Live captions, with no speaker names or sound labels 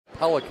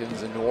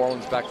Pelicans in New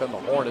Orleans, back then the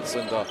Hornets,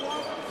 and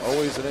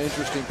always an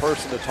interesting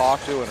person to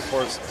talk to, and of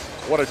course,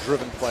 what a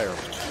driven player.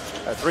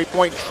 A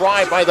three-point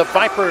try by the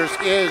Vipers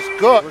is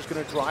good. He's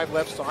going to drive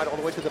left side all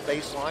the way to the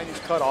baseline. He's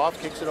cut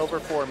off, kicks it over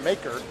for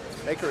Maker.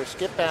 Maker a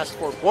skip pass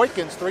for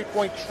Boykins.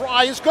 Three-point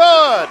try is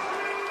good.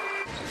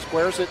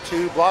 Squares it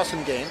to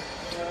Blossomgame.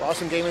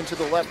 Blossomgame into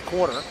the left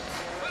corner.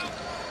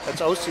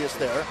 That's Osius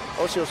there.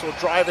 Osius will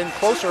drive in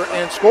closer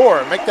and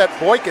score. Make that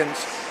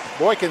Boykins.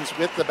 Boykins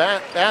with the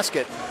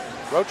basket.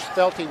 Roach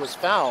felt he was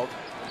fouled.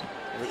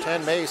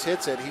 Rutan Mays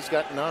hits it. He's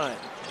got 9.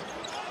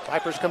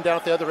 Vipers come down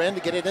at the other end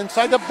to get it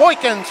inside to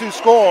Boykins, who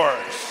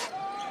scores.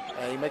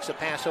 And he makes a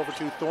pass over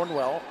to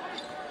Thornwell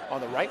on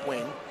the right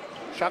wing.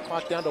 Shot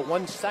clock down to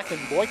 1 second.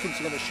 Boykins is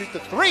going to shoot the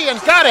 3 and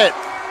got it.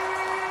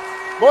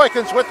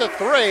 Boykins with the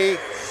 3.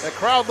 The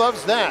crowd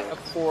loves that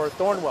for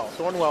Thornwell.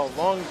 Thornwell,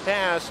 long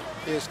pass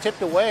is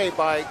tipped away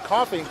by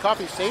Coffey, and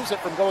Coffey saves it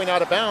from going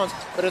out of bounds,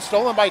 but it's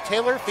stolen by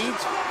Taylor, feeds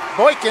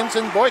Boykins,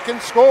 and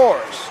Boykins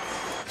scores.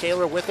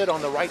 Taylor with it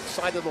on the right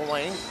side of the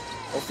lane.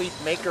 Will feed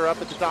Maker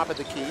up at the top of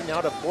the key.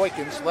 Now to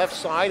Boykins, left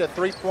side, a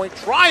three-point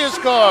try is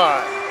good.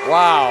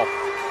 Wow.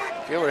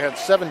 Taylor had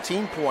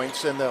 17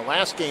 points in the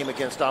last game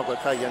against Agua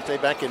Caliente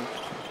back in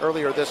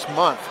earlier this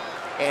month.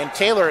 And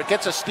Taylor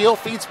gets a steal,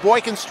 feeds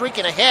Boykins,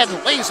 streaking ahead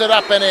and lays it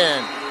up and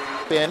in.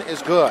 Ben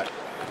is good.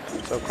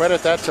 So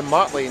credit that to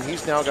Motley, and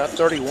he's now got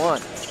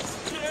 31.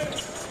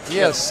 He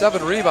has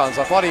 7 rebounds.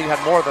 I thought he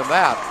had more than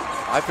that.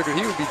 I figured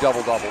he would be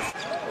double-double.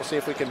 We'll see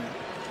if we can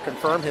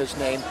confirm his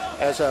name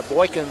as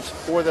Boykins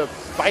for the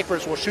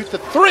Vipers will shoot the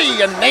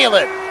 3 and nail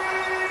it.